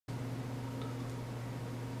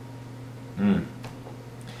Hmm.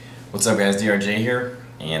 What's up, guys? DRJ here,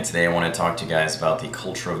 and today I want to talk to you guys about the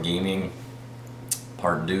culture of gaming,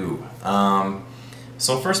 part 2.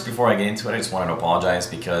 So first, before I get into it, I just wanted to apologize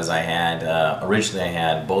because I had originally I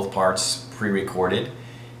had both parts pre-recorded,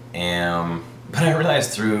 but I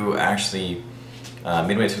realized through actually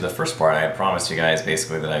midway through the first part, I had promised you guys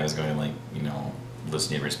basically that I was going to listen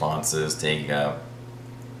to your responses, take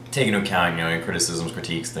into account your criticisms,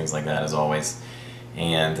 critiques, things like that as always,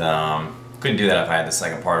 and couldn't do that if I had the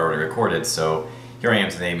second part already recorded. So here I am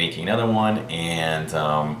today making another one, and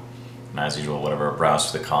as usual, whatever, browsed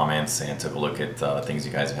through the comments and took a look at the things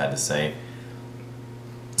you guys have had to say.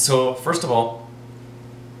 So first of all,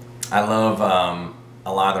 I love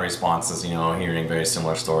a lot of the responses, hearing very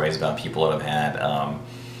similar stories about people that have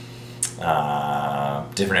had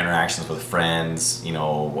different interactions with friends,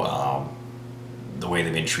 the way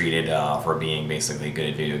they've been treated for being basically good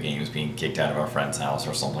at video games, being kicked out of a friend's house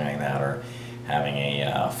or something like that, or having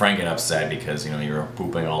a friend get upset because you're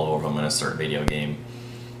pooping all over them in a certain video game.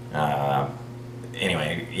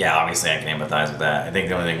 Anyway, yeah, obviously I can empathize with that. I think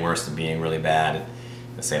the only thing worse than being really bad,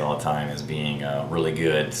 I say it all the time, is being really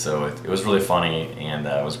good. So it was really funny, and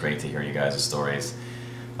it was great to hear you guys' stories.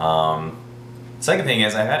 Second thing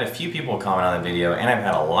is, I've had a few people comment on the video, and I've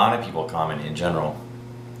had a lot of people comment in general.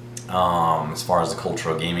 As far as the culture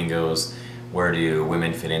of gaming goes, where do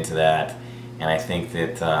women fit into that? And I think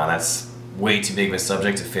that that's way too big of a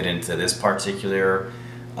subject to fit into this particular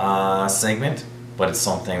segment, but it's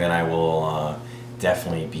something that I will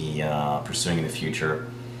definitely be pursuing in the future.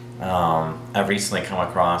 I've recently come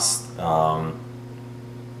across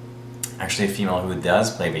actually a female who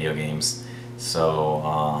does play video games,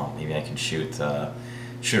 so maybe I can shoot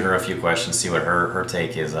her a few questions, see what her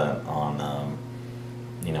take is on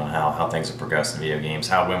how things have progressed in video games,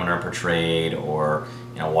 how women are portrayed, or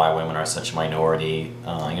why women are such a minority.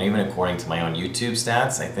 Even according to my own YouTube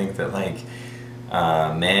stats, I think that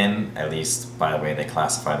men, at least by the way they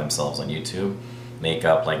classify themselves on YouTube, make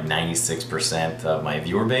up 96% of my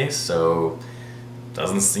viewer base. So it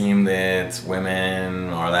doesn't seem that women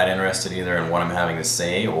are that interested either in what I'm having to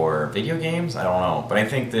say or video games. I don't know, but I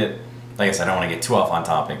think that, like I said, I don't want to get too off on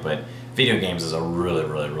topic, but video games is a really,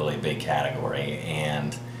 really, really big category,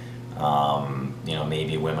 and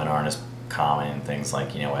maybe women aren't as common in things like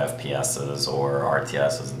FPSs or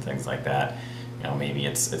RTSs and things like that. Maybe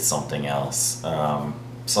it's something else.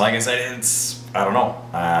 So like I said, I don't know.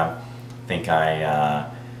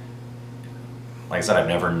 Like I said, I've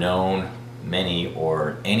never known many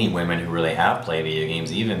or any women who really have played video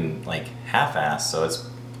games, even half-assed. So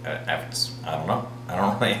I don't know. I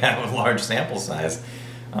don't really have a large sample size.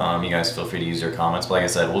 You guys feel free to use your comments, but like I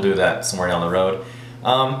said, we'll do that somewhere down the road.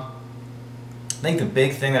 I think the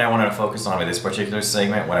big thing that I wanted to focus on with this particular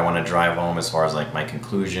segment, what I want to drive home as far as my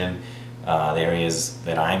conclusion, the areas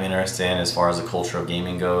that I'm interested in as far as the culture of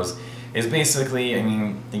gaming goes, is basically, I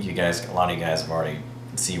think a lot of you guys have already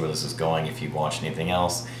see where this is going if you've watched anything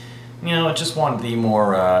else. I just want the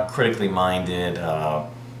more critically minded,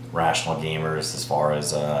 rational gamers as far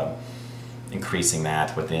as increasing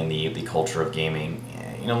that within the culture of gaming.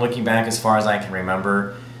 Looking back as far as I can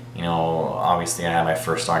remember, obviously I had my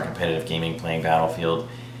first start in competitive gaming playing Battlefield,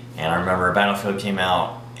 and I remember Battlefield came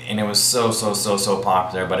out and it was so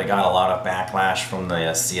popular, but it got a lot of backlash from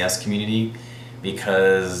the CS community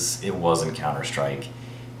because it wasn't Counter-Strike.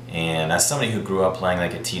 And as somebody who grew up playing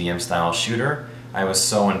a TDM style shooter, I was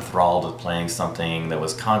so enthralled with playing something that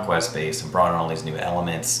was conquest based and brought in all these new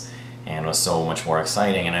elements and was so much more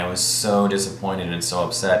exciting, and I was so disappointed and so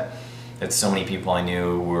upset that so many people I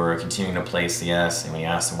knew were continuing to play CS, and when you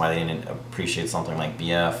asked them why they didn't appreciate something like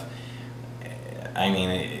BF,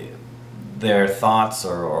 their thoughts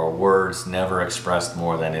or words never expressed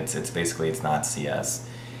more than it's basically it's not CS.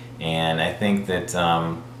 And I think that,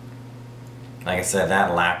 like I said,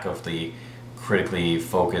 that lack of the critically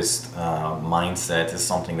focused mindset is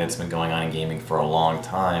something that's been going on in gaming for a long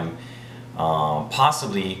time,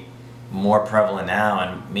 possibly more prevalent now,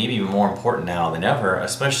 and maybe even more important now than ever,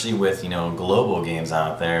 especially with global games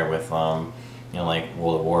out there with like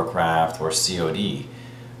World of Warcraft or COD.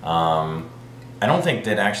 I don't think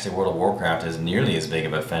that actually World of Warcraft is nearly as big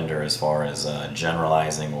of a fender as far as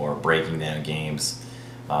generalizing or breaking down games,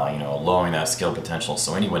 lowering that skill potential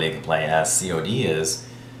so anybody can play as COD is.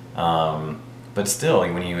 But still,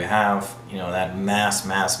 when you have that mass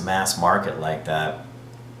market like that,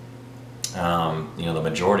 the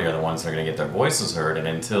majority are the ones that are going to get their voices heard, and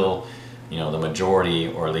until the majority,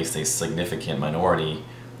 or at least a significant minority,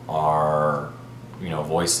 are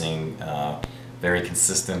voicing very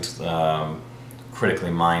consistent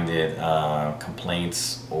critically minded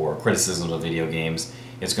complaints or criticisms of video games,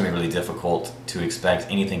 it's going to be really difficult to expect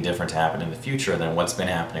anything different to happen in the future than what's been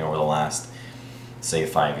happening over the last, say,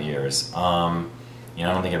 5 years. You know,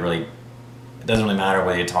 I don't think it doesn't really matter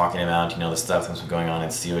whether you're talking about, you know, the stuff that's been going on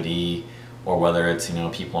in COD, or whether it's, you know,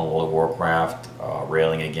 people in World of Warcraft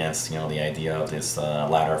railing against, you know, the idea of this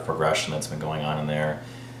ladder of progression that's been going on in there,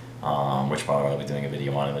 which probably I'll be doing a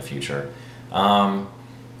video on in the future.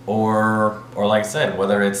 Or like I said,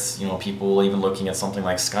 whether it's, you know, people even looking at something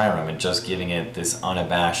like Skyrim and just giving it this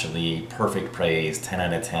unabashedly perfect praise, 10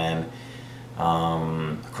 out of 10,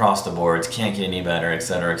 across the boards, can't get any better,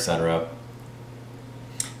 etc., etc.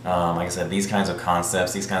 Like I said, these kinds of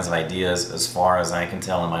concepts, these kinds of ideas, as far as I can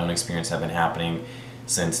tell in my own experience, have been happening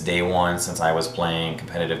since day one, since I was playing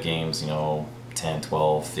competitive games, you know, 10,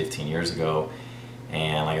 12, 15 years ago.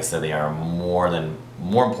 And like I said, they are more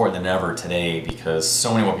important than ever today, because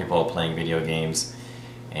so many more people are playing video games,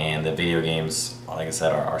 and the video games, like I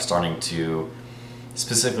said, are starting to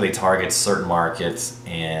specifically target certain markets,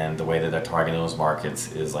 and the way that they're targeting those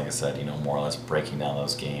markets is, like I said, you know, more or less breaking down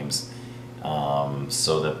those games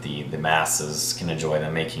so that the masses can enjoy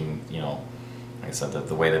them, making, you know, like I said,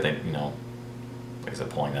 the way that they, you know, like I said,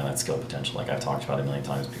 pulling down that skill potential, like I've talked about a million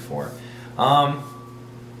times before.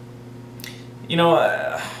 You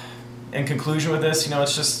know, in conclusion with this, you know,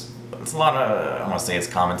 it's a lot of, I don't want to say it's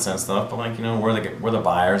common sense stuff, but like, you know, we're the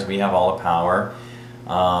buyers, we have all the power,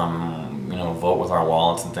 you know, vote with our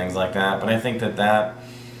wallets and things like that. But I think that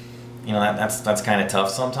you know, that's kind of tough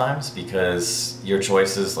sometimes, because your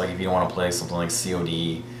choices, like if you don't want to play something like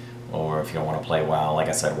COD, or if you don't want to play WoW, like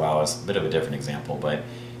I said, WoW is a bit of a different example, but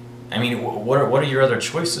I mean, what are your other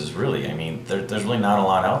choices, really? I mean, there's really not a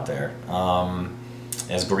lot out there.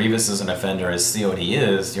 As grievous as an offender as COD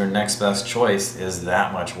is, your next best choice is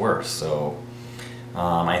that much worse. So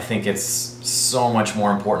I think it's so much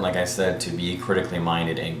more important, like I said, to be critically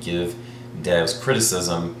minded and give devs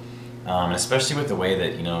criticism, especially with the way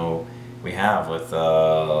that, you know, we have with,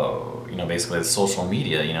 you know, basically the social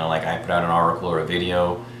media. You know, like I put out an article or a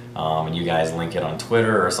video, and you guys link it on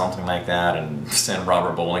Twitter or something like that, and send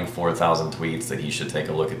Robert Bowling 4,000 tweets that he should take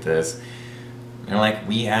a look at this. You know, like,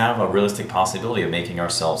 we have a realistic possibility of making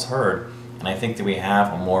ourselves heard, and I think that we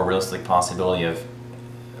have a more realistic possibility of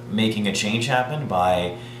making a change happen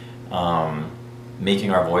by making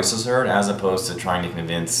our voices heard, as opposed to trying to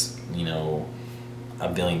convince, you know, a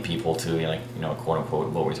billion people to, like, you know, quote unquote,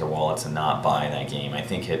 vote with their wallets and not buy that game. I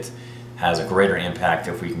think it has a greater impact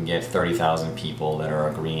if we can get 30,000 people that are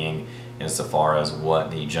agreeing insofar as what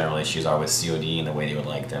the general issues are with COD and the way they would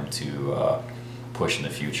like them to push in the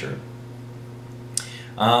future.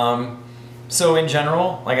 So in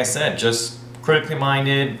general, like I said, just critically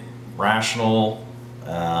minded, rational.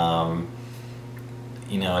 You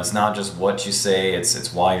know, it's not just what you say,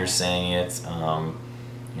 it's why you're saying it.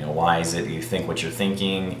 You know, why is it you think what you're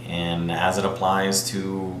thinking, and as it applies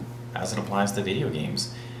to video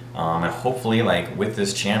games. And hopefully, like with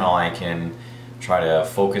this channel, I can try to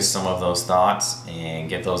focus some of those thoughts and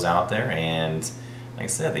get those out there. And like I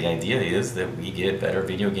said, the idea is that we get better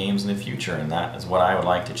video games in the future, and that is what I would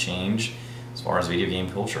like to change as far as video game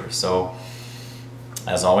culture. So,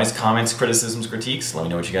 as always, comments, criticisms, critiques, let me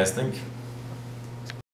know what you guys think.